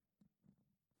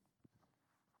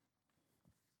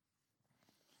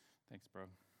Thanks,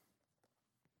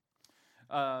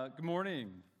 bro. Good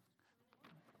morning.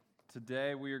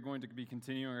 Today we are going to be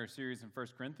continuing our series in 1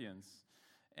 Corinthians.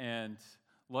 And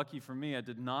lucky for me, I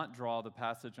did not draw the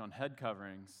passage on head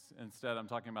coverings. Instead, I'm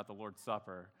talking about the Lord's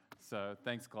Supper. So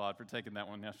thanks, Claude, for taking that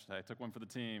one yesterday. I took one for the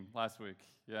team last week.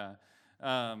 Yeah.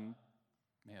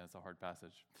 It's a hard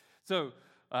passage. So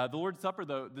the Lord's Supper,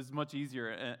 though, this is much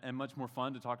easier and much more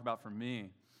fun to talk about for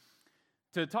me.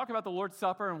 To talk about the Lord's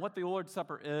Supper and what the Lord's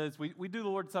Supper is, we do the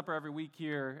Lord's Supper every week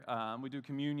here. We do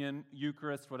communion,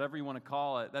 Eucharist, whatever you want to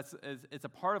call it. It's a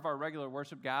part of our regular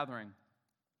worship gathering.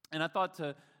 And I thought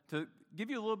to give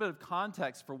you a little bit of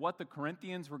context for what the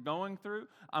Corinthians were going through,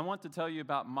 I want to tell you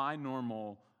about my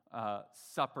normal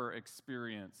supper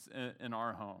experience in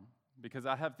our home. Because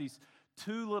I have these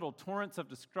two little torrents of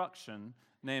destruction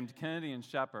named Kennedy and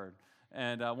Shepherd.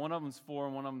 And one of them's 4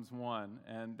 and one of them's 1.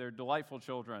 And they're delightful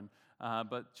children.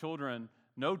 But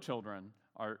no children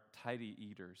are tidy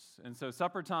eaters. And so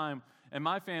supper time in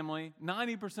my family,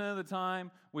 90% of the time,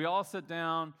 we all sit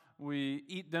down, we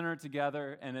eat dinner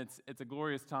together, and it's a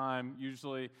glorious time.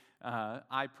 Usually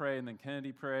I pray and then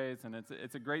Kennedy prays, and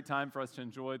it's a great time for us to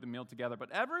enjoy the meal together.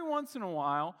 But every once in a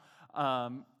while,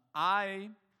 I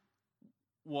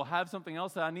will have something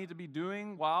else that I need to be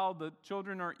doing while the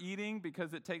children are eating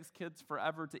because it takes kids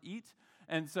forever to eat.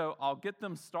 And so I'll get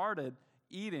them started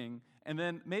eating, and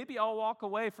then maybe I'll walk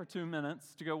away for 2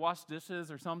 minutes to go wash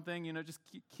dishes or something, just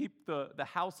keep the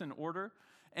house in order.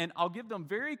 And I'll give them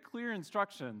very clear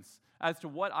instructions as to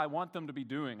what I want them to be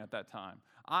doing at that time.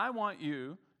 I want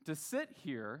you to sit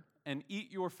here and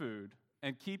eat your food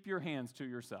and keep your hands to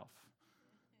yourself.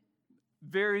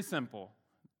 Very simple.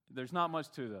 There's not much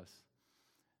to this.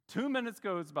 2 minutes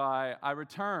goes by, I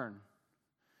return,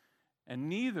 and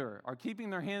neither are keeping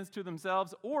their hands to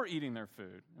themselves or eating their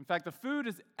food. In fact, the food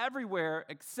is everywhere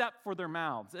except for their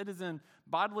mouths. It is in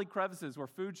bodily crevices where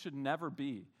food should never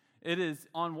be. It is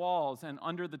on walls and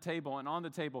under the table and on the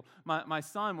table. My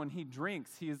son, when he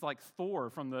drinks, he is like Thor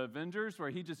from the Avengers, where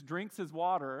he just drinks his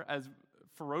water as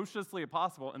ferociously as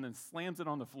possible and then slams it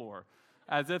on the floor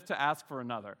as if to ask for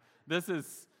another. This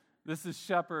is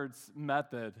Shepherd's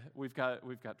method. We've got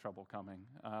trouble coming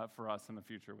for us in the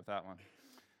future with that one.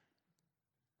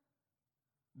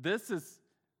 This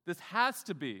has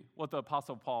to be what the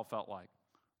Apostle Paul felt like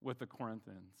with the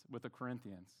Corinthians, with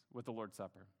the Lord's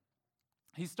Supper.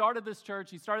 He started this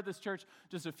church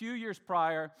just a few years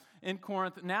prior in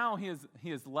Corinth. Now he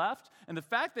has left, and the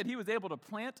fact that he was able to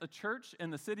plant a church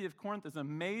in the city of Corinth is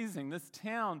amazing. This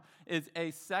town is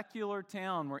a secular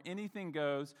town where anything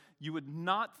goes. You would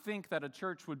not think that a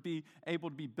church would be able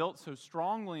to be built so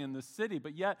strongly in this city,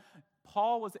 but yet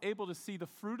Paul was able to see the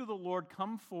fruit of the Lord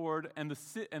come forward, and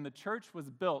the church was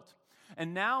built.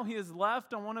 And now he has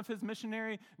left on one of his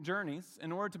missionary journeys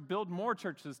in order to build more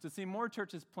churches, to see more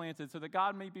churches planted so that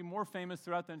God may be more famous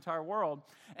throughout the entire world.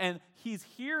 And he's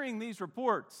hearing these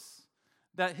reports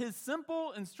that his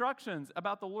simple instructions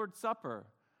about the Lord's Supper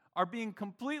are being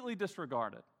completely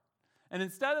disregarded. And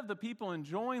instead of the people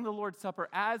enjoying the Lord's Supper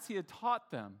as he had taught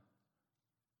them,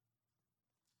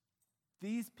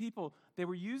 these people, they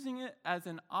were using it as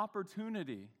an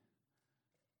opportunity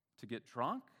to get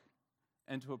drunk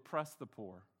and to oppress the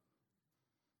poor.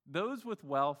 Those with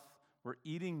wealth were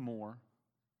eating more,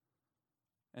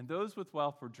 and those with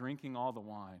wealth were drinking all the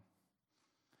wine,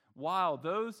 while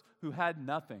those who had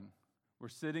nothing were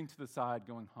sitting to the side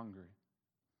going hungry.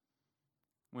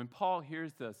 When Paul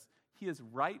hears this, he is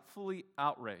rightfully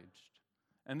outraged.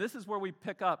 And this is where we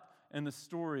pick up in the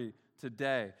story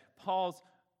today. Paul's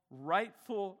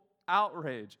rightful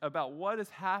outrage about what is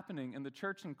happening in the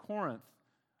church in Corinth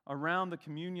around the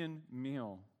communion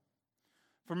meal.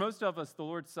 For most of us, the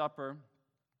Lord's Supper,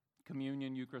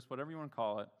 communion, Eucharist, whatever you want to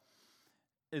call it,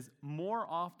 is more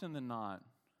often than not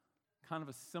kind of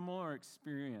a similar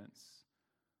experience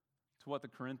to what the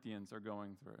Corinthians are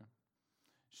going through.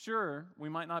 Sure, we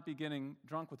might not be getting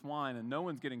drunk with wine, and no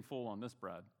one's getting full on this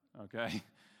bread, okay?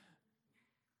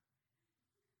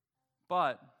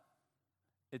 But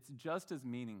it's just as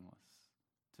meaningless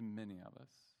to many of us.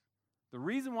 The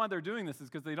reason why they're doing this is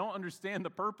because they don't understand the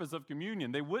purpose of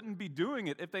communion. They wouldn't be doing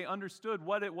it if they understood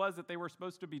what it was that they were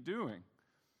supposed to be doing.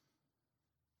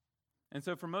 And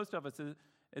so for most of us,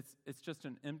 it's just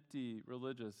an empty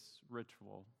religious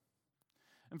ritual.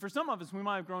 And for some of us, we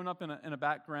might have grown up in a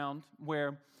background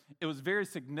where it was very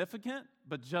significant,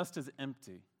 but just as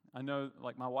empty. I know,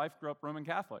 like, my wife grew up Roman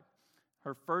Catholic.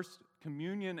 Her first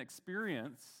communion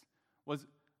experience was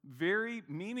very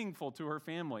meaningful to her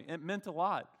family. It meant a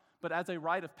lot, but as a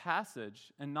rite of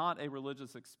passage and not a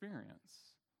religious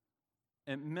experience.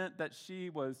 It meant that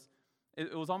it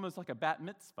was almost like a bat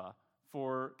mitzvah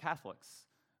for Catholics,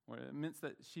 where it means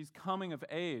that she's coming of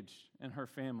age in her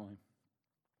family.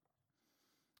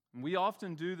 And we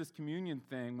often do this communion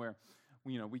thing where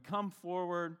we come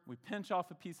forward, we pinch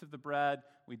off a piece of the bread,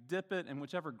 we dip it in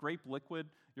whichever grape liquid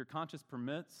your conscience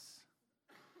permits,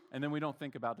 and then we don't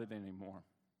think about it anymore.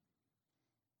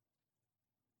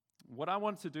 What I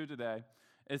want to do today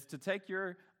is to take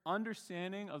your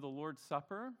understanding of the Lord's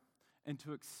Supper and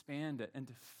to expand it and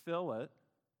to fill it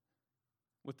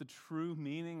with the true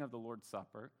meaning of the Lord's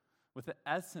Supper, with the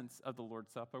essence of the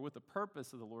Lord's Supper, with the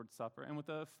purpose of the Lord's Supper, and with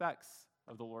the effects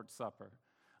of the Lord's Supper.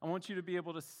 I want you to be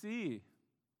able to see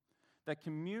that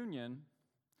communion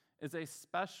is a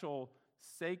special,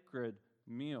 sacred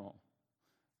meal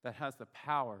that has the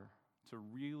power to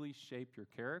really shape your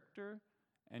character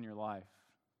and your life.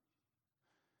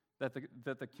 That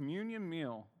the communion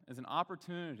meal is an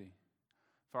opportunity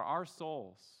for our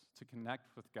souls to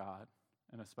connect with God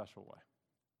in a special way.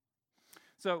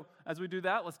 So as we do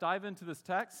that, let's dive into this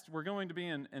text. We're going to be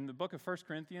in the book of 1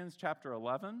 Corinthians, chapter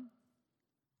 11.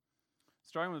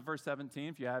 Starting with verse 17,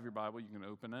 if you have your Bible, you can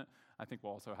open it. I think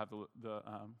we'll also have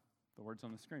the words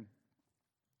on the screen.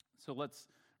 So let's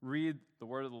read the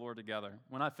word of the Lord together.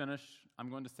 When I finish,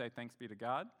 I'm going to say thanks be to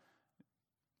God.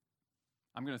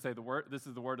 I'm going to say the word. This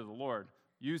is the word of the Lord.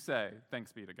 You say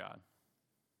thanks be to God.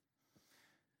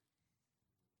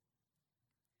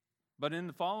 But in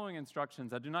the following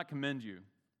instructions, I do not commend you,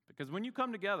 because when you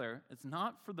come together, it's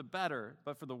not for the better,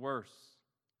 but for the worse.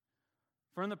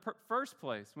 For in the first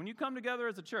place, when you come together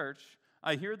as a church,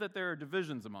 I hear that there are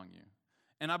divisions among you.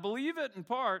 And I believe it in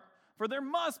part, for there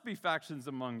must be factions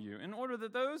among you, in order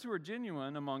that those who are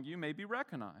genuine among you may be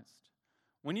recognized.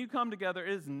 When you come together,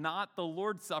 it is not the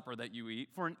Lord's Supper that you eat,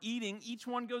 for in eating, each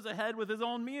one goes ahead with his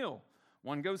own meal.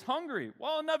 One goes hungry,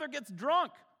 while another gets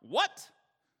drunk. What?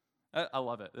 I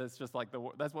love it. It's just like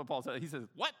that's what Paul said. He says,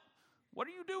 what? What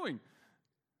are you doing?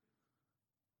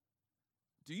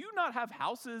 Do you not have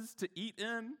houses to eat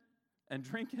in and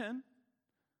drink in?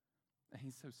 And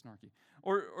he's so snarky.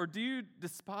 Or do you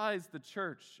despise the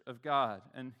church of God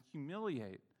and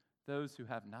humiliate those who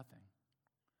have nothing?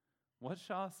 What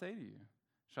shall I say to you?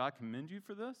 Shall I commend you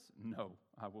for this? No,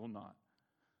 I will not.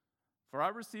 For I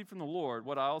received from the Lord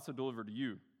what I also delivered to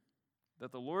you,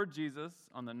 that the Lord Jesus,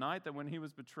 on the night that when he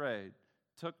was betrayed,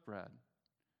 took bread,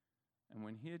 and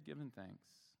when he had given thanks,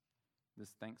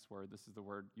 this thanks word, this is the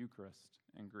word Eucharist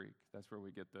in Greek. That's where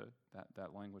we get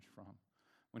that language from.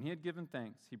 When he had given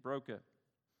thanks, he broke it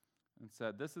and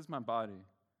said, "This is my body,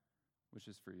 which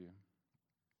is for you.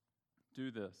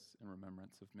 Do this in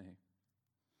remembrance of me."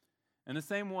 In the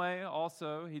same way,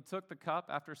 also, he took the cup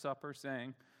after supper,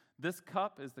 saying, "This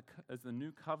cup is the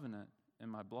new covenant in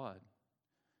my blood.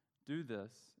 Do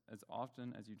this as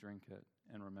often as you drink it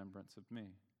in remembrance of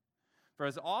me. For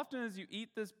as often as you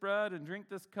eat this bread and drink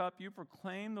this cup, you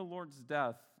proclaim the Lord's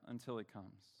death until he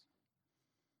comes.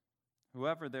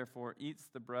 Whoever, therefore, eats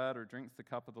the bread or drinks the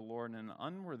cup of the Lord in an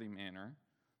unworthy manner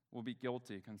will be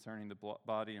guilty concerning the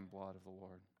body and blood of the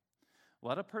Lord.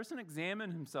 Let a person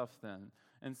examine himself then,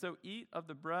 and so eat of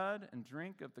the bread and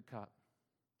drink of the cup.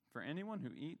 For anyone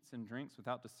who eats and drinks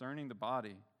without discerning the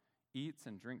body eats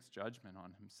and drinks judgment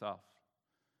on himself.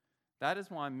 That is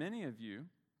why many of you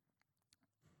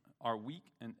are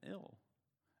weak and ill,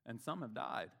 and some have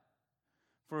died.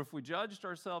 For if we judged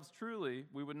ourselves truly,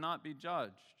 we would not be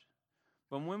judged.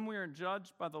 But when we are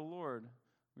judged by the Lord,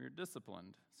 we are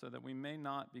disciplined, so that we may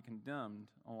not be condemned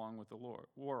along with the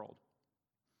world.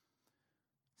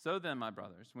 So then, my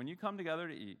brothers, when you come together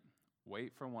to eat,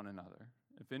 wait for one another.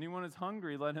 If anyone is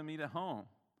hungry, let him eat at home,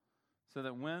 so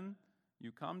that when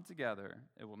you come together,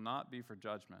 it will not be for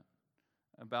judgment.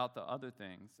 About the other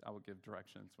things, I will give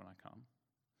directions when I come.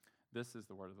 This is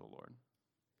the word of the Lord.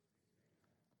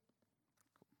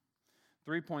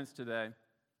 3 points today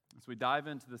as we dive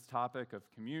into this topic of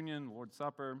communion, Lord's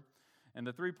Supper. And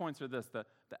the 3 points are this: the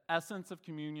essence of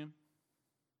communion.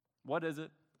 What is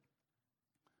it?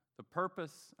 The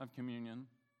purpose of communion.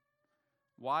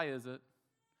 Why is it?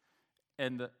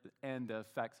 And the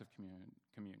effects of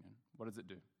communion. What does it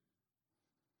do?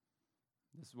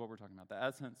 This is what we're talking about: the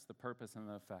essence, the purpose, and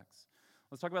the effects.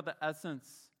 Let's talk about the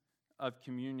essence of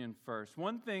communion first.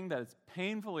 One thing that is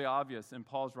painfully obvious in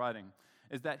Paul's writing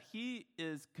is that he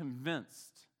is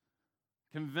convinced,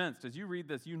 as you read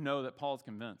this, you know that Paul's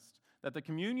convinced that the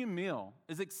communion meal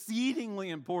is exceedingly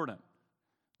important.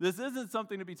 This isn't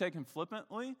something to be taken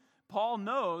flippantly. Paul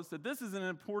knows that this is an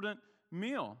important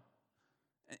meal.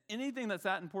 Anything that's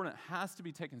that important has to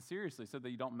be taken seriously so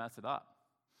that you don't mess it up.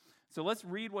 So let's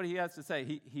read what he has to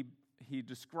say. he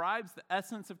describes the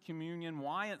essence of communion,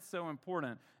 why it's so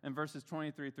important in verses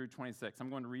 23 through 26. I'm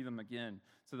going to read them again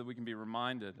so that we can be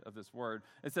reminded of this word.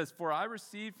 It says, "For I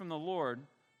received from the Lord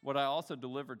what I also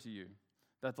delivered to you,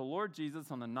 that the Lord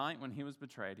Jesus, on the night when he was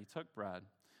betrayed, he took bread,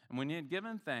 and when he had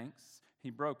given thanks, he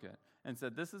broke it and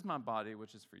said, 'This is my body,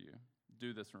 which is for you.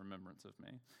 Do this in remembrance of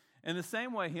me.' In the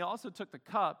same way, he also took the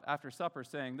cup after supper,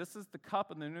 saying, 'This is the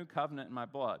cup of the new covenant in my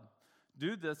blood.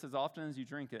 Do this as often as you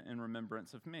drink it in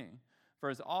remembrance of me. For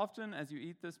as often as you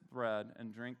eat this bread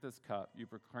and drink this cup, you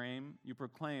proclaim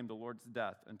the Lord's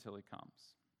death until he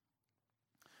comes.'"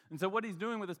 And so what he's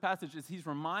doing with this passage is he's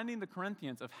reminding the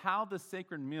Corinthians of how this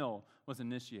sacred meal was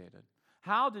initiated.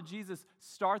 How did Jesus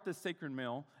start this sacred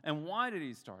meal, and why did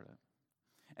he start it?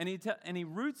 And he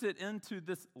roots it into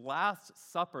this Last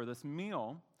Supper, this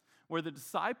meal, where the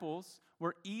disciples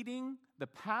were eating the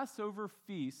Passover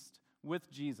feast with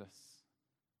Jesus.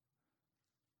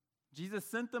 Jesus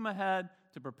sent them ahead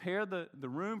to prepare the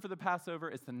room for the Passover.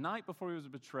 It's the night before he was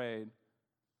betrayed.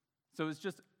 So it's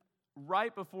just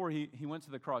right before he went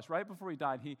to the cross, right before he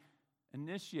died, he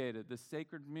initiated this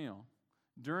sacred meal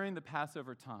during the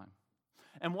Passover time.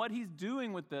 And what he's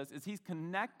doing with this is he's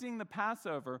connecting the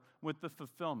Passover with the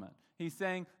fulfillment. He's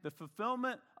saying the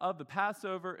fulfillment of the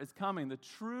Passover is coming. The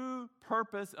true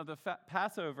purpose of the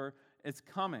Passover is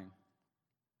coming.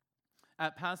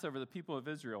 At Passover, the people of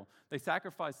Israel, they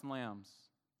sacrificed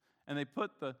lambs, and they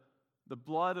put the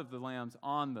blood of the lambs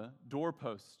on the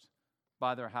doorpost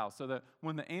by their house, so that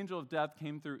when the angel of death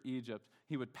came through Egypt,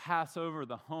 he would pass over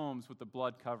the homes with the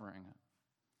blood covering it.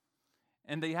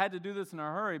 And they had to do this in a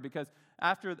hurry because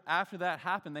after that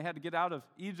happened, they had to get out of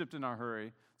Egypt in a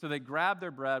hurry. So they grabbed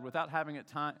their bread without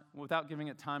giving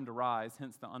it time to rise,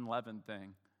 hence the unleavened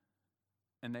thing,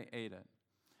 and they ate it.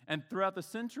 And throughout the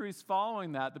centuries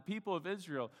following that, the people of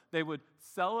Israel, they would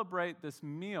celebrate this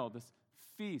meal, this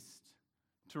feast,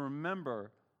 to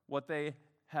remember what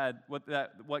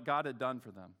God had done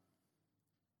for them.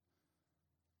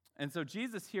 And so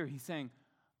Jesus here, he's saying,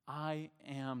 "I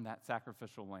am that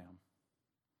sacrificial lamb.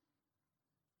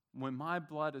 When my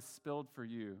blood is spilled for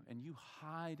you and you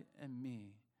hide in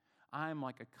me, I am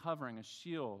like a covering, a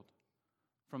shield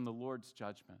from the Lord's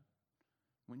judgment.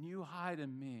 When you hide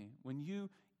in me, when you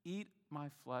eat my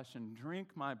flesh and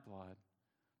drink my blood,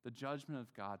 the judgment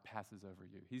of God passes over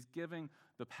you." He's giving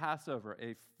the Passover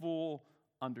a full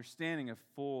understanding, a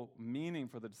full meaning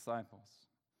for the disciples.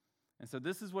 And so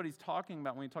this is what he's talking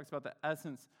about when he talks about the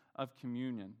essence of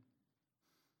communion.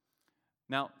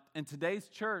 Now, in today's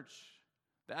church,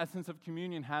 the essence of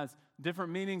communion has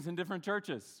different meanings in different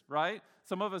churches, right?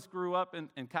 Some of us grew up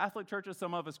in Catholic churches,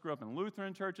 some of us grew up in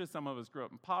Lutheran churches, some of us grew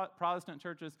up in Protestant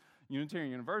churches,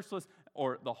 Unitarian Universalists,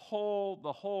 or the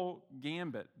whole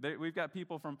gambit. We've got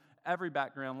people from every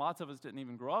background. Lots of us didn't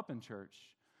even grow up in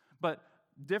church. But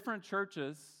different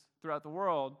churches throughout the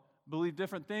world believe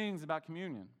different things about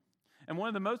communion. And one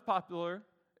of the most popular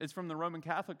is from the Roman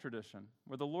Catholic tradition,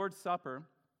 where the Lord's Supper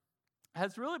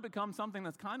has really become something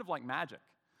that's kind of like magic.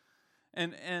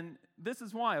 And this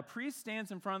is why a priest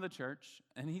stands in front of the church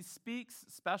and he speaks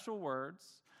special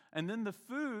words, and then the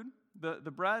food,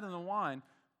 the bread and the wine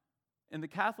in the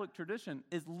Catholic tradition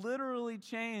is literally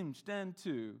changed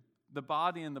into the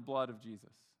body and the blood of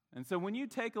Jesus. And so when you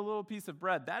take a little piece of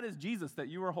bread, that is Jesus that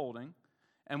you are holding.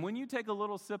 And when you take a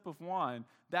little sip of wine,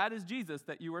 that is Jesus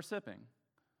that you are sipping.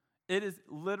 It is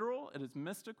literal, it is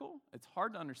mystical, it's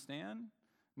hard to understand.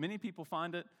 Many people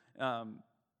find it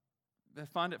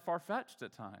far-fetched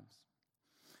at times.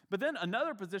 But then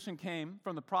another position came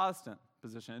from the Protestant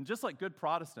position. And just like good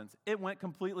Protestants, it went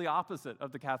completely opposite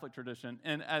of the Catholic tradition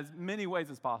in as many ways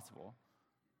as possible.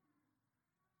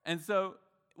 And so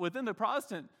within the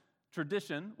Protestant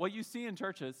tradition, what you see in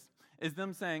churches is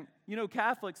them saying,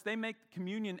 Catholics, they make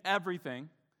communion everything,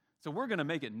 so we're going to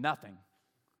make it nothing.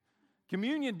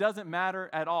 Communion doesn't matter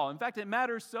at all. In fact, it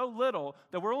matters so little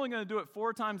that we're only going to do it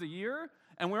 4 times a year,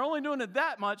 and we're only doing it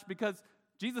that much because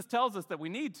Jesus tells us that we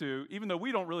need to, even though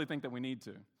we don't really think that we need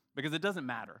to, because it doesn't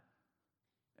matter,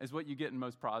 is what you get in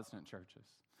most Protestant churches.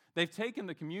 They've taken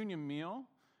the communion meal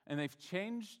and they've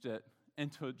changed it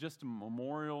into just a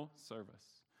memorial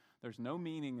service. There's no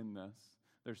meaning in this.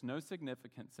 There's no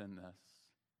significance in this.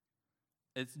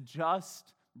 It's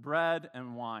just bread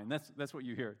and wine. That's what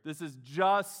you hear. This is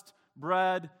just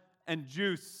bread and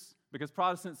juice, because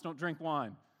Protestants don't drink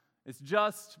wine. It's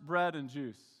just bread and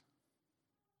juice.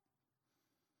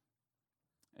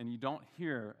 And you don't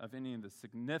hear of any of the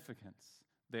significance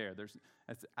there.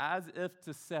 It's as if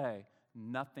to say,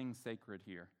 nothing sacred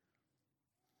here.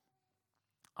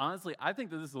 Honestly, I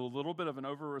think that this is a little bit of an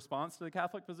over-response to the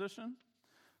Catholic position,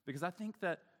 because I think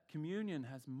that communion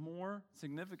has more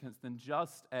significance than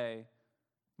just a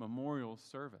memorial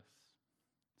service.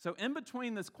 So in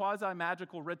between this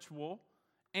quasi-magical ritual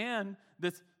and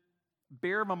this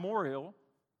bare memorial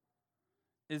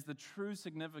is the true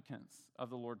significance of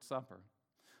the Lord's Supper.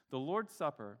 The Lord's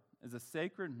Supper is a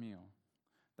sacred meal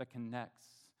that connects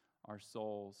our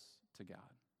souls to God.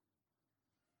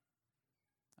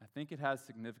 I think it has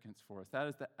significance for us. That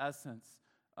is the essence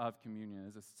of communion,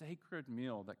 is a sacred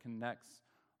meal that connects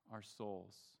our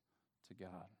souls to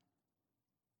God.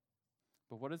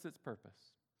 But what is its purpose?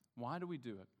 Why do we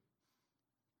do it?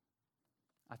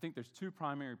 I think there's two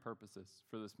primary purposes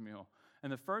for this meal.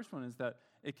 And the first one is that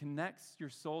it connects your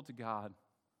soul to God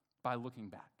by looking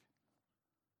back.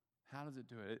 How does it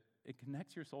do it? It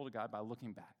connects your soul to God by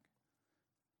looking back.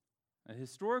 A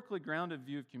historically grounded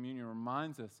view of communion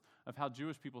reminds us of how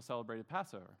Jewish people celebrated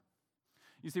Passover.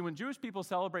 You see, when Jewish people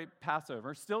celebrate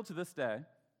Passover, still to this day,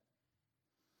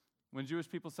 when Jewish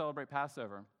people celebrate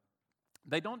Passover,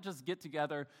 they don't just get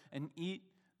together and eat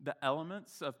the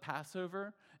elements of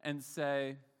Passover and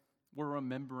say, we're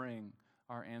remembering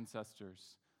our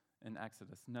ancestors in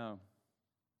Exodus. No.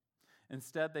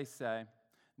 Instead, they say,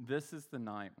 this is the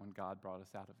night when God brought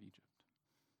us out of Egypt.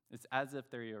 It's as if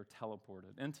they are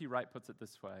teleported. N.T. Wright puts it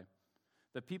this way: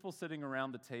 the people sitting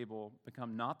around the table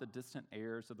become not the distant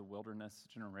heirs of the wilderness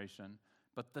generation,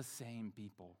 but the same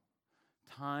people.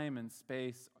 Time and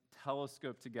space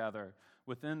telescope together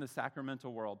within the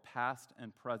sacramental world, past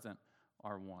and present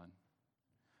are one.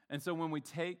 And so when we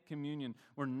take communion,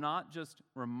 we're not just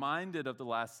reminded of the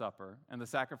Last Supper and the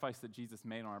sacrifice that Jesus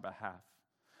made on our behalf,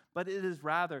 but it is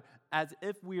rather as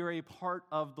if we are a part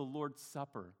of the Lord's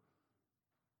Supper.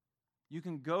 You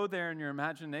can go there in your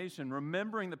imagination,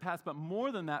 remembering the past, but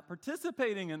more than that,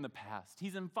 participating in the past.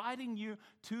 He's inviting you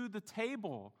to the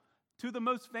table, to the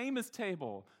most famous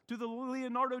table, to the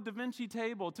Leonardo da Vinci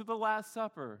table, to the Last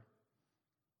Supper.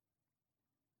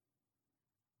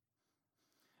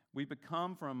 We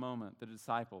become for a moment the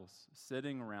disciples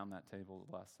sitting around that table at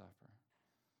the Last Supper.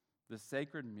 The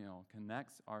sacred meal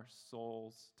connects our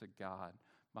souls to God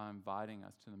by inviting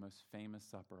us to the most famous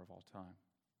supper of all time.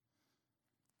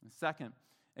 And second,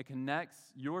 it connects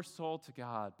your soul to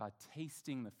God by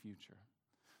tasting the future.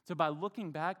 So by looking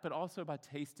back, but also by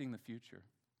tasting the future.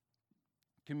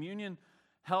 Communion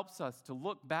helps us to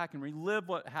look back and relive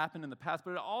what happened in the past,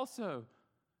 but it also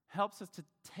helps us to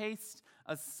taste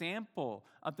a sample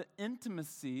of the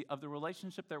intimacy of the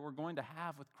relationship that we're going to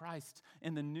have with Christ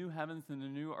in the new heavens and the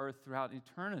new earth throughout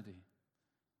eternity.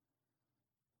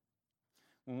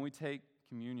 When we take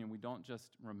communion, we don't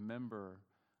just remember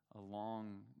a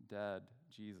long dead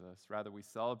Jesus. Rather, we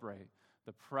celebrate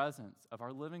the presence of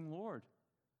our living Lord.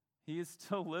 He is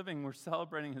still living. We're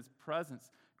celebrating his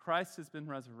presence. Christ has been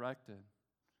resurrected.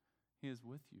 He is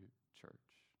with you, church.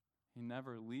 He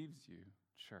never leaves you,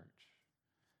 church,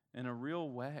 in a real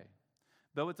way.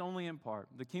 Though it's only in part.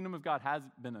 The kingdom of God has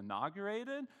been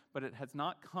inaugurated, but it has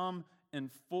not come in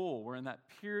full. We're in that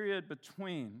period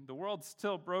between. The world's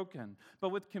still broken. But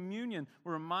with communion,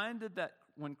 we're reminded that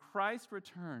when Christ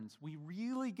returns, we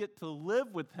really get to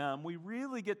live with him. We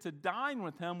really get to dine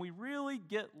with him. We really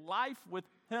get life with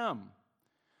him.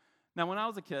 Now, when I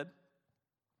was a kid,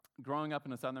 growing up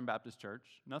in a Southern Baptist church,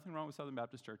 nothing wrong with Southern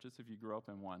Baptist churches if you grew up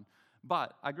in one,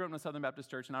 but I grew up in a Southern Baptist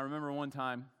church, and I remember one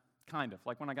time, kind of,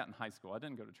 like when I got in high school. I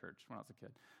didn't go to church when I was a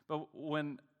kid. But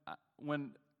when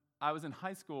I was in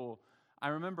high school, I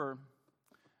remember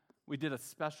we did a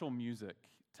special music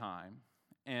time,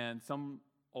 and some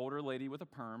older lady with a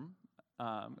perm,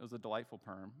 it was a delightful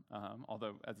perm,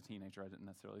 although as a teenager I didn't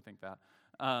necessarily think that,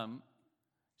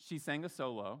 she sang a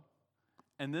solo,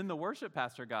 and then the worship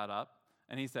pastor got up,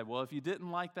 and he said, well, if you didn't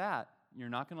like that, you're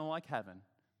not going to like heaven,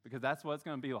 because that's what it's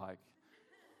going to be like.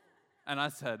 And I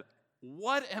said,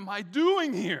 what am I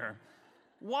doing here?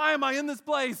 Why am I in this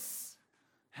place?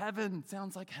 Heaven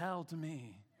sounds like hell to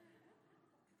me.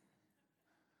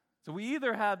 So we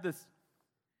either have this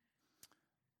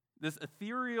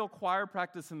ethereal choir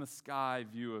practice in the sky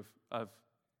view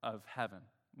of heaven,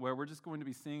 where we're just going to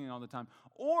be singing all the time,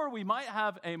 or we might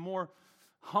have a more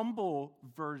humble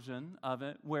version of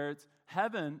it, where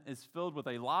heaven is filled with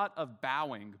a lot of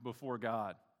bowing before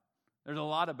God. There's a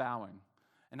lot of bowing.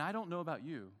 And I don't know about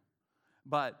you,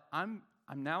 but I'm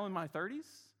now in my 30s,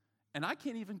 and I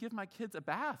can't even give my kids a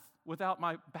bath without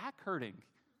my back hurting.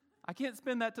 I can't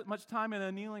spend that much time in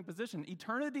a kneeling position.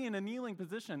 Eternity in a kneeling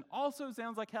position also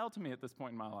sounds like hell to me at this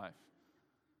point in my life.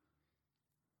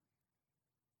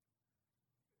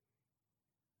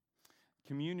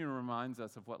 Communion reminds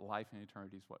us of what life in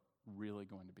eternity is really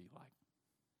going to be like.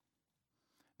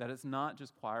 That it's not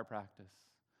just choir practice.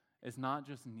 It's not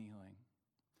just kneeling.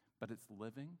 but it's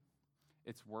living.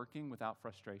 It's working without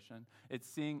frustration. It's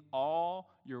seeing all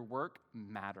your work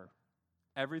matter.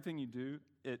 Everything you do,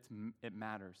 it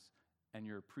matters, and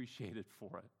you're appreciated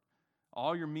for it.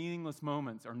 All your meaningless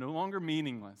moments are no longer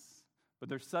meaningless, but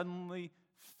they're suddenly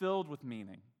filled with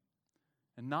meaning.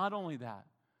 And not only that,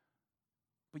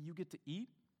 but you get to eat,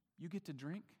 you get to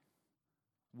drink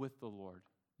with the Lord.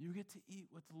 You get to eat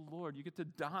with the Lord. You get to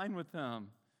dine with Him.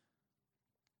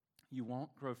 You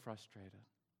won't grow frustrated.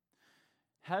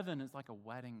 Heaven is like a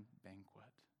wedding banquet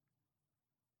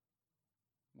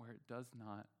where it does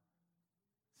not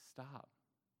stop.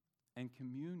 And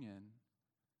communion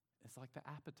is like the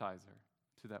appetizer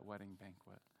to that wedding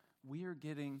banquet. We are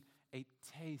getting a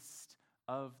taste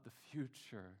of the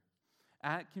future.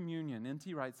 At communion,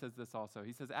 N.T. Wright says this also.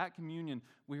 He says, at communion,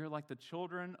 we are like the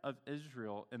children of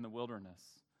Israel in the wilderness,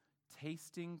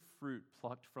 tasting fruit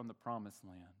plucked from the promised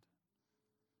land.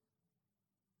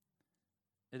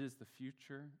 It is the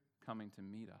future coming to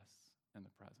meet us in the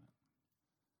present.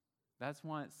 That's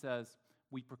why it says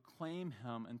we proclaim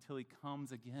Him until He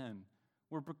comes again.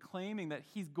 We're proclaiming that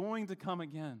He's going to come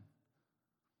again.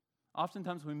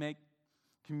 Oftentimes we make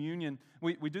communion,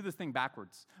 we do this thing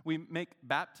backwards. We make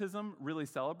baptism really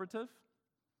celebrative.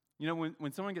 You know,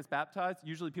 when someone gets baptized,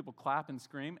 usually people clap and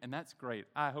scream, and that's great.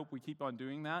 I hope we keep on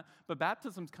doing that. But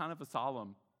baptism's kind of a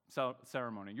solemn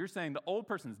ceremony. You're saying the old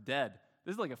person's dead.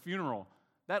 This is like a funeral.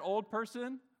 That old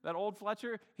person, that old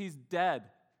Fletcher, he's dead,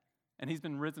 and he's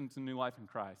been risen to new life in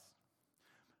Christ.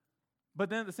 But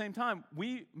then at the same time,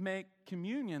 we make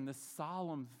communion this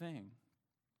solemn thing.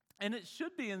 And it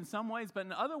should be in some ways, but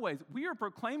in other ways, we are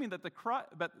proclaiming that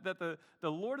the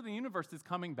Lord of the universe is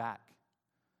coming back.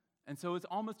 And so it's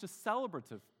almost a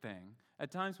celebrative thing.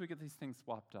 At times we get these things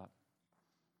swapped up.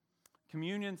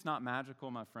 Communion's not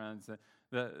magical, my friends.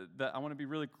 I want to be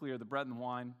really clear. The bread and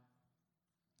wine,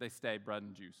 they stay bread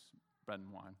and juice, bread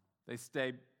and wine. They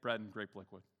stay bread and grape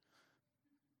liquid.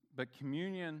 But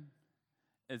communion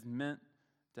is meant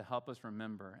to help us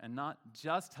remember, and not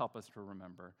just help us to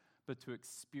remember, but to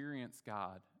experience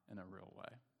God in a real way.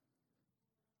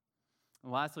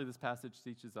 And lastly, this passage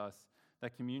teaches us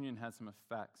that communion has some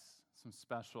effects, some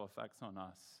special effects on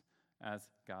us as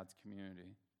God's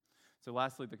community. So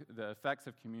lastly, the effects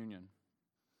of communion.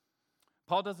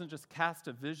 Paul doesn't just cast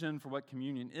a vision for what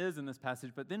communion is in this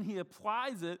passage, but then he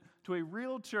applies it to a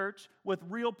real church with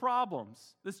real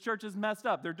problems. This church is messed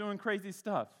up. They're doing crazy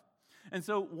stuff. And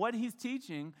so what he's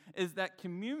teaching is that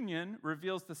communion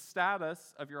reveals the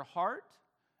status of your heart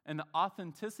and the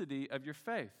authenticity of your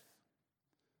faith.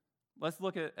 Let's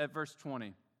look at verse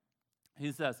 20.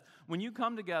 He says, when you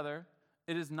come together,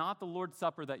 it is not the Lord's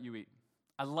Supper that you eat.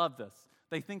 I love this.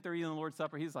 They think they're eating the Lord's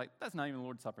Supper. He's like, that's not even the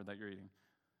Lord's Supper that you're eating.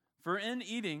 For in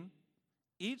eating,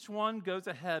 each one goes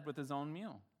ahead with his own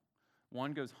meal.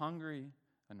 One goes hungry,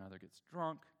 another gets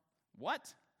drunk.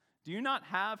 What? Do you not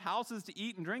have houses to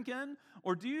eat and drink in?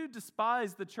 Or do you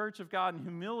despise the church of God and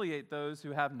humiliate those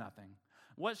who have nothing?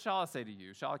 What shall I say to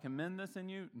you? Shall I commend this in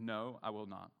you? No, I will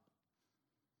not.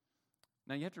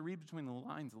 Now you have to read between the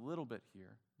lines a little bit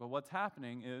here. But what's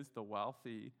happening is the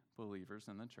wealthy believers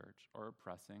in the church are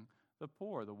oppressing the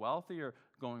poor. The wealthy are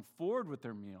going forward with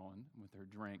their meal and with their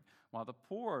drink, while the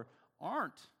poor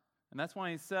aren't. And that's why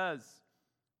he says,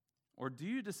 or do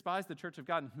you despise the church of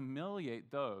God and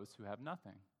humiliate those who have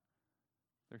nothing?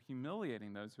 They're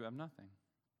humiliating those who have nothing.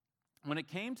 When it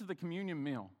came to the communion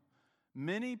meal,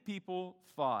 many people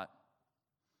thought,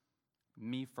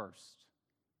 me first.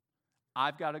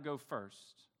 I've got to go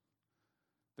first.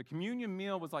 The communion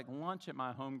meal was like lunch at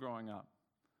my home growing up,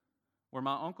 where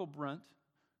my Uncle Brent,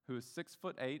 who is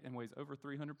 6'8" and weighs over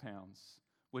 300 pounds,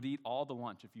 would eat all the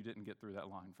lunch if you didn't get through that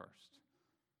line first.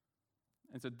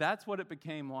 And so that's what it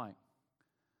became like.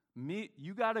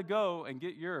 You got to go and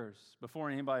get yours before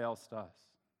anybody else does.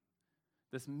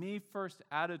 This me-first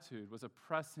attitude was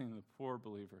oppressing the poor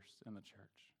believers in the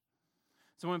church.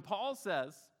 So when Paul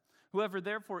says, whoever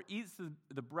therefore eats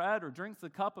the bread or drinks the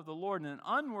cup of the Lord in an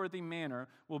unworthy manner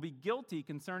will be guilty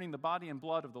concerning the body and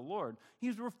blood of the Lord,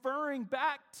 he's referring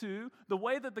back to the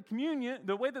way that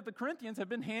the Corinthians have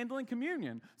been handling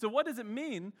communion. So what does it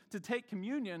mean to take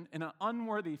communion in an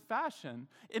unworthy fashion?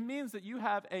 It means that you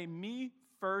have a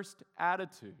me-first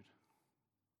attitude,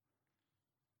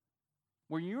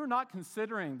 where you're not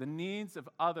considering the needs of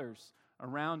others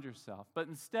around yourself, but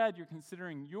instead you're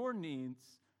considering your needs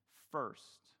first,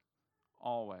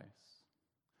 always.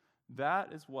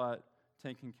 That is what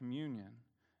taking communion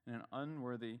in an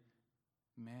unworthy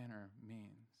manner means.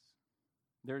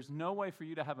 There's no way for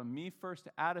you to have a me-first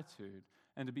attitude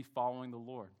and to be following the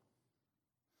Lord.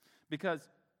 Because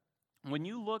when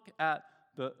you look at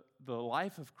the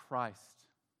life of Christ,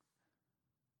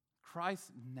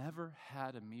 Christ never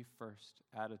had a me first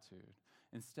attitude.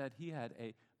 Instead, he had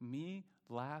a me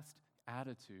last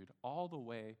attitude all the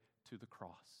way to the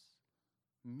cross.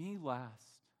 Me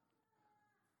last.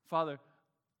 Father,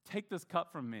 take this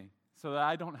cup from me so that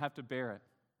I don't have to bear it,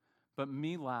 but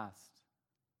me last.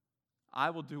 I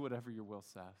will do whatever your will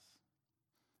says.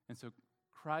 And so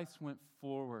Christ went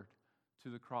forward to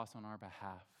the cross on our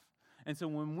behalf. And so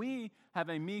when we have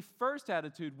a me first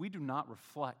attitude, we do not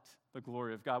reflect the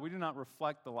glory of God. We do not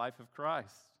reflect the life of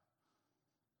Christ.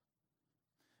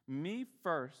 Me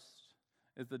first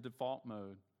is the default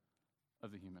mode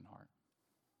of the human heart.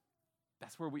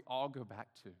 That's where we all go back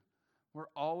to. We're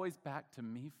always back to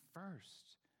me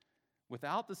first.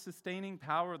 Without the sustaining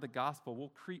power of the gospel, we'll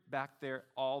creep back there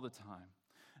all the time.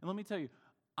 And let me tell you,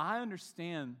 I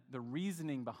understand the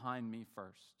reasoning behind me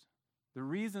first. The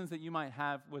reasons that you might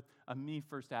have with a me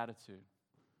first attitude.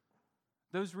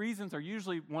 Those reasons are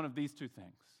usually one of these two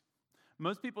things.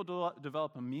 Most people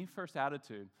develop a me first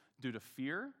attitude due to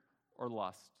fear or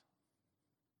lust.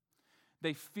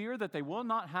 They fear that they will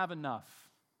not have enough.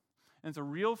 And it's a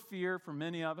real fear for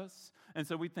many of us. And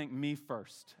so we think, me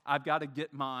first. I've got to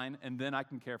get mine, and then I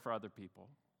can care for other people.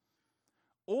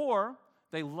 Or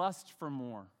they lust for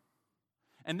more.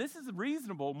 And this is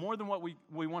reasonable, more than what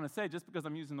we want to say, just because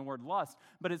I'm using the word lust.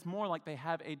 But it's more like they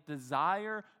have a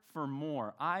desire for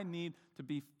more. I need to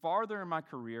be farther in my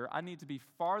career. I need to be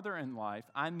farther in life.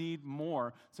 I need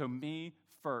more. So me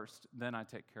first, then I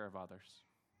take care of others.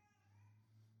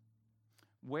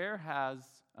 Where has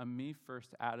a me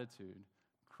first attitude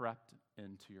crept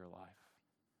into your life?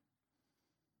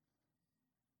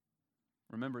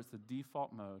 Remember, it's the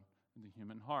default mode of the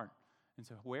human heart. And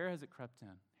so where has it crept in?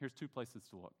 Here's two places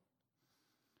to look.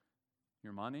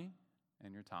 Your money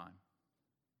and your time.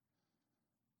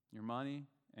 Your money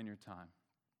and your time.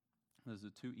 Those are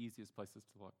the two easiest places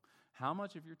to look. How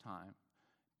much of your time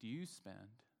do you spend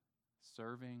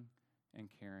serving and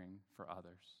caring for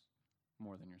others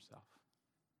more than yourself?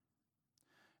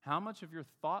 How much of your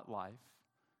thought life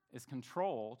is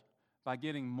controlled by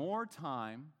getting more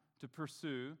time to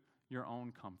pursue your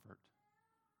own comfort?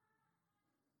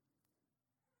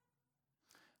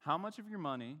 How much of your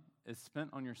money is spent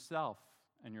on yourself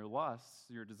and your lusts,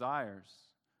 your desires,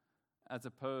 as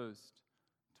opposed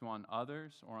to on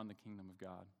others or on the kingdom of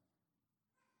God?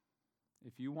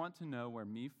 If you want to know where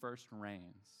me first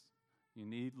reigns, you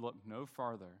need look no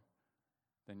farther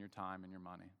than your time and your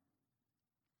money.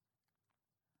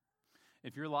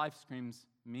 If your life screams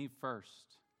me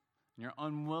first, and you're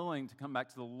unwilling to come back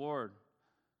to the Lord,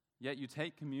 yet you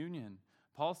take communion,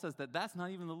 Paul says that that's not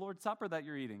even the Lord's Supper that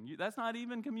you're eating. That's not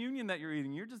even communion that you're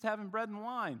eating. You're just having bread and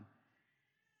wine.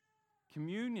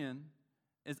 Communion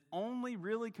is only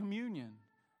really communion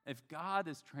if God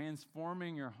is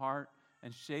transforming your heart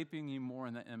and shaping you more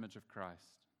in the image of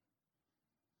Christ.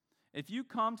 If you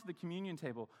come to the communion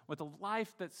table with a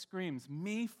life that screams,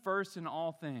 me first in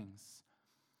all things,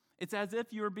 it's as if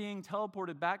you are being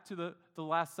teleported back to the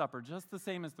Last Supper, just the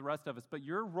same as the rest of us. But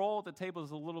your role at the table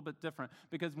is a little bit different,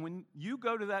 because when you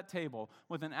go to that table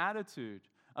with an attitude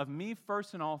of me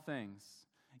first in all things,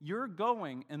 you're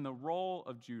going in the role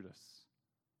of Judas,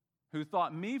 who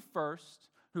thought me first,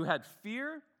 who had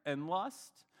fear and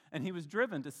lust, and he was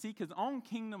driven to seek his own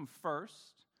kingdom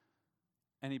first,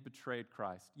 and he betrayed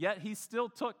Christ. Yet he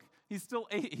still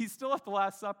ate, he's still at the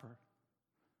Last Supper.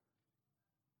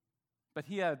 But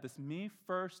he had this me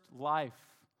first life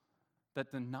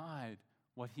that denied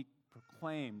what he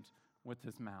proclaimed with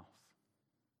his mouth.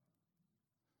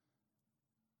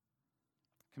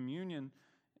 Communion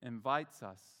invites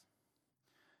us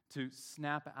to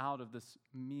snap out of this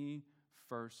me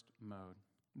first mode.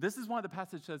 This is why the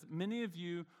passage says, many of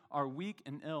you are weak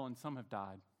and ill, and some have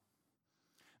died.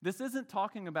 This isn't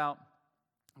talking about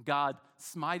God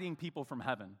smiting people from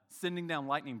heaven, sending down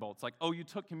lightning bolts, like, oh, you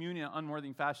took communion in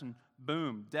unworthy fashion,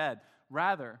 boom, dead.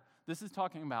 Rather, this is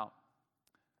talking about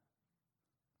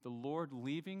the Lord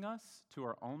leaving us to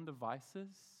our own devices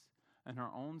and our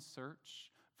own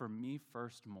search for me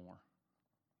first more,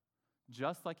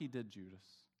 just like he did Judas.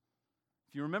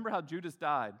 If you remember how Judas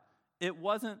died, it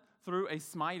wasn't through a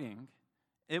smiting,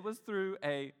 it was through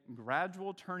a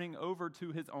gradual turning over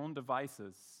to his own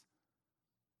devices.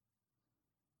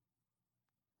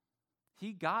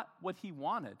 He got what he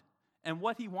wanted, and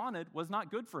what he wanted was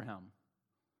not good for him.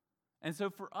 And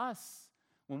so for us,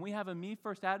 when we have a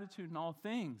me-first attitude in all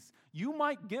things, you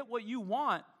might get what you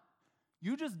want,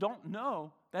 you just don't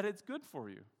know that it's good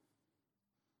for you.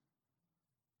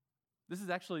 This is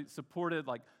actually supported,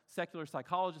 like secular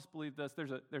psychologists believe this.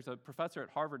 There's a professor at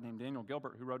Harvard named Daniel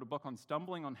Gilbert who wrote a book on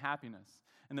stumbling on happiness.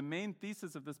 And the main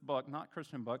thesis of this book, not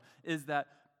Christian book, is that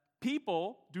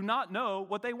people do not know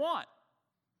what they want.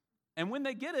 And when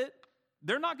they get it,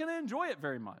 they're not going to enjoy it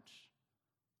very much.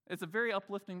 It's a very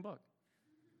uplifting book.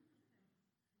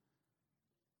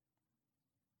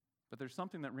 But there's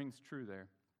something that rings true there.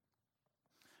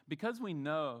 Because we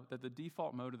know that the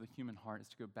default mode of the human heart is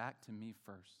to go back to me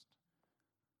first,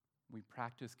 we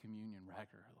practice communion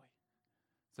regularly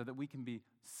so that we can be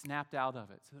snapped out of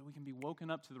it, so that we can be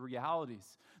woken up to the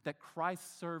realities that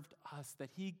Christ served us, that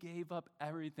he gave up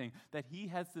everything, that he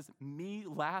has this me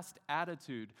last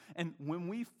attitude. And when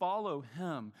we follow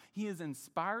him, he is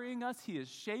inspiring us, he is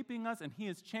shaping us, and he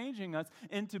is changing us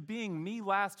into being me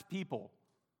last people.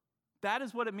 That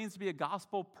is what it means to be a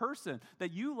gospel person,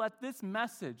 that you let this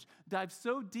message dive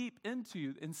so deep into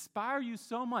you, inspire you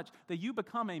so much that you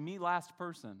become a me last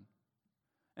person.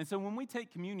 And so when we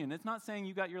take communion, it's not saying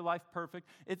you got your life perfect.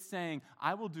 It's saying,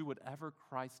 I will do whatever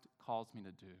Christ calls me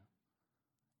to do.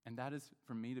 And that is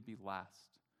for me to be last.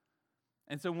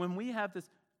 And so when we have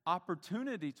this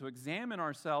opportunity to examine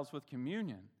ourselves with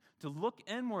communion, to look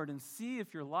inward and see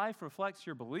if your life reflects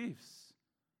your beliefs,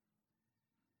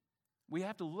 we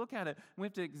have to look at it, and we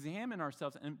have to examine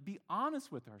ourselves and be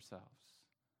honest with ourselves.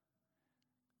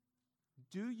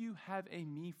 Do you have a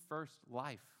me-first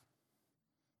life?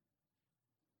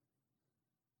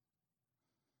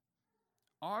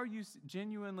 Are you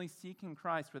genuinely seeking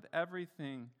Christ with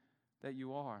everything that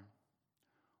you are?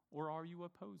 Or are you a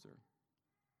poser?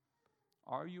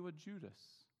 Are you a Judas?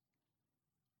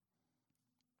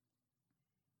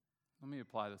 Let me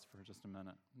apply this for just a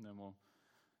minute, and then we'll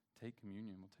take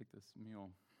communion. We'll take this meal.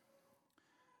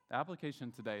 The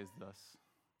application today is this.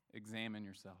 Examine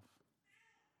yourself.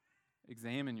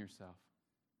 Examine yourself.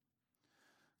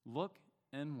 Look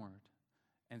inward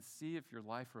and see if your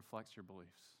life reflects your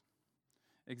beliefs.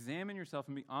 Examine yourself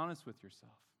and be honest with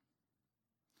yourself.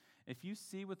 If you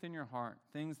see within your heart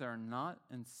things that are not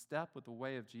in step with the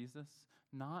way of Jesus,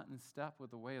 not in step with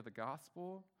the way of the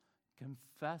gospel,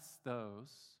 confess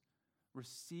those,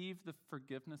 receive the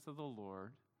forgiveness of the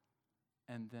Lord,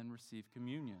 and then receive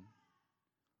communion.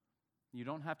 You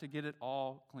don't have to get it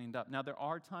all cleaned up. Now, there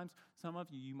are times, some of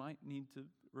you might need to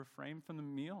refrain from the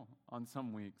meal on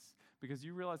some weeks because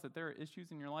you realize that there are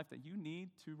issues in your life that you need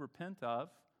to repent of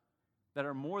that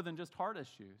are more than just heart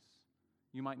issues.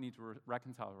 You might need to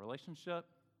reconcile a relationship.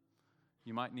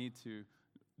 You might need to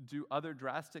do other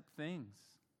drastic things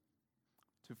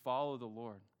to follow the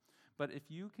Lord. But if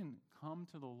you can come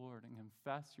to the Lord and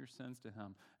confess your sins to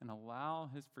him and allow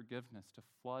his forgiveness to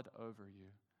flood over you,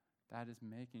 that is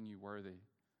making you worthy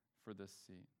for this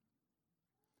seat.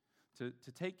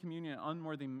 To take communion in an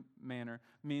unworthy manner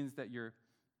means that you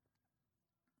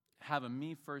have a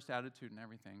me-first attitude and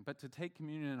everything. But to take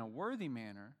communion in a worthy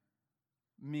manner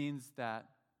means that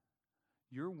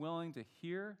you're willing to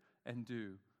hear and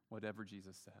do whatever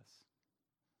Jesus says.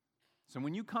 So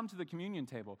when you come to the communion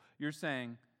table, you're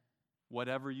saying,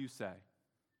 whatever you say,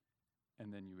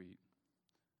 and then you eat.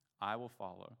 I will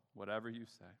follow whatever you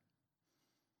say.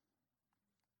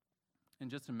 In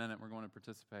just a minute, we're going to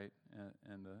participate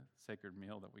in the sacred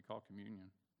meal that we call communion.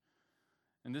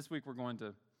 And this week, we're going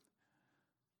to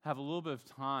have a little bit of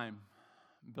time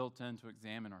built in to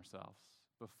examine ourselves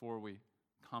before we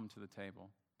come to the table,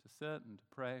 to sit and to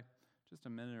pray just a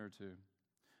minute or two.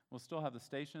 We'll still have the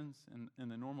stations in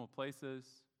the normal places.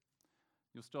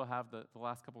 You'll still have the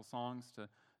last couple songs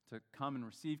to come and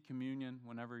receive communion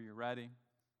whenever you're ready.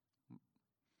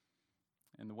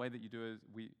 And the way that you do it is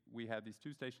we have these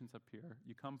two stations up here.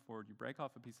 You come forward, you break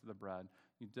off a piece of the bread,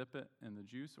 you dip it in the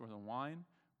juice or the wine,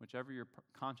 whichever your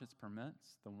conscience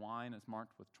permits. The wine is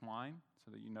marked with twine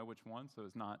so that you know which one, so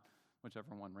it's not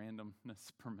whichever one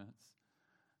randomness permits.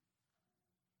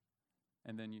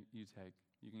 And then you take.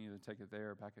 You can either take it there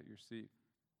or back at your seat.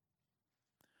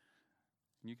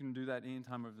 And you can do that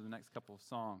anytime over the next couple of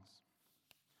songs.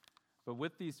 But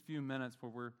with these few minutes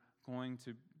where we're going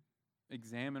to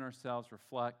examine ourselves,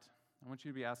 reflect, I want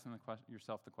you to be asking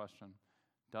yourself the question,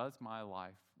 does my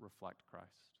life reflect Christ?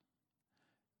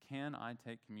 Can I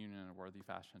take communion in a worthy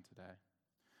fashion today?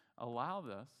 Allow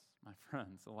this, my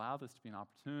friends, allow this to be an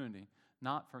opportunity,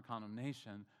 not for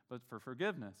condemnation, but for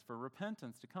forgiveness, for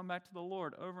repentance, to come back to the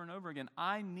Lord over and over again.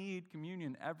 I need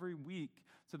communion every week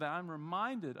so that I'm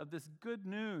reminded of this good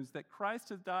news that Christ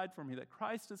has died for me, that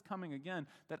Christ is coming again,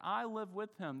 that I live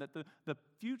with him, that the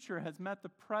future has met the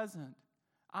present.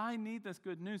 I need this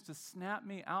good news to snap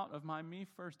me out of my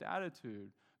me-first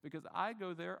attitude because I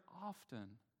go there often.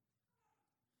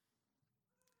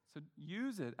 So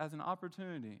use it as an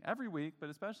opportunity every week, but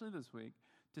especially this week,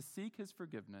 to seek his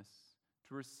forgiveness,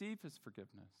 to receive his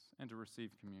forgiveness, and to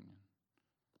receive communion.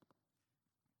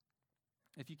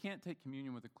 If you can't take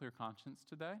communion with a clear conscience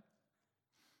today,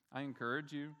 I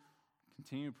encourage you,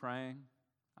 continue praying.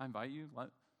 I invite you.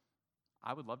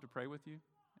 I would love to pray with you.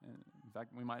 In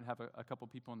fact, we might have a couple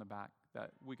people in the back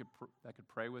that that could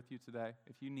pray with you today.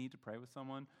 If you need to pray with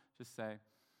someone, just say,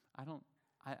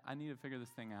 I need to figure this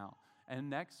thing out. And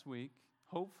next week,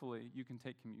 hopefully, you can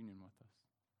take communion with us.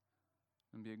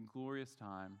 It'll be a glorious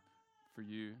time for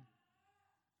you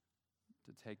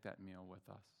to take that meal with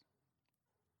us.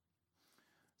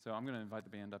 So I'm going to invite the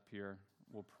band up here.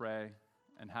 We'll pray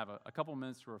and have a couple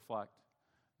minutes to reflect.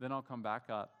 Then I'll come back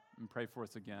up and pray for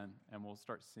us again, and we'll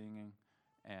start singing,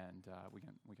 and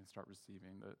we can start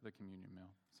receiving the communion meal.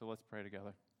 So let's pray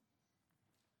together.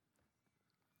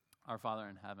 Our Father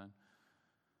in heaven,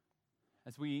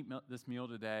 as we eat this meal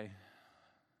today,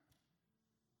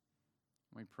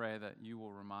 we pray that you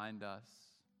will remind us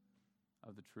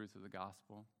of the truth of the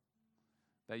gospel,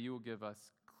 that you will give us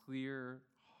clear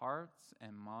hearts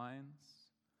and minds,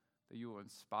 that you will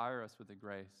inspire us with the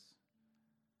grace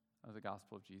of the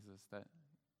gospel of Jesus, that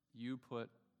you put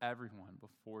everyone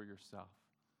before yourself,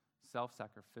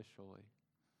 self-sacrificially,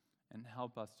 and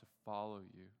help us to follow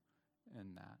you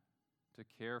in that, to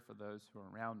care for those who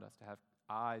are around us, to have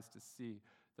eyes to see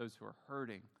those who are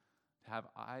hurting, to have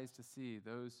eyes to see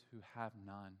those who have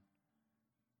none.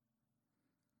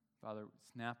 Father,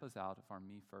 snap us out of our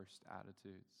me-first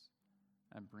attitudes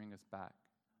and bring us back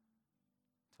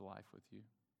to life with you.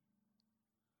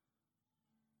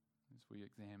 As we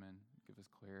examine, give us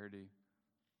clarity.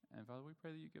 And Father, we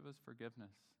pray that you give us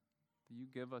forgiveness, that you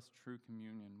give us true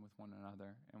communion with one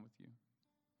another and with you.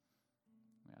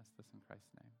 We ask this in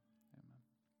Christ's name.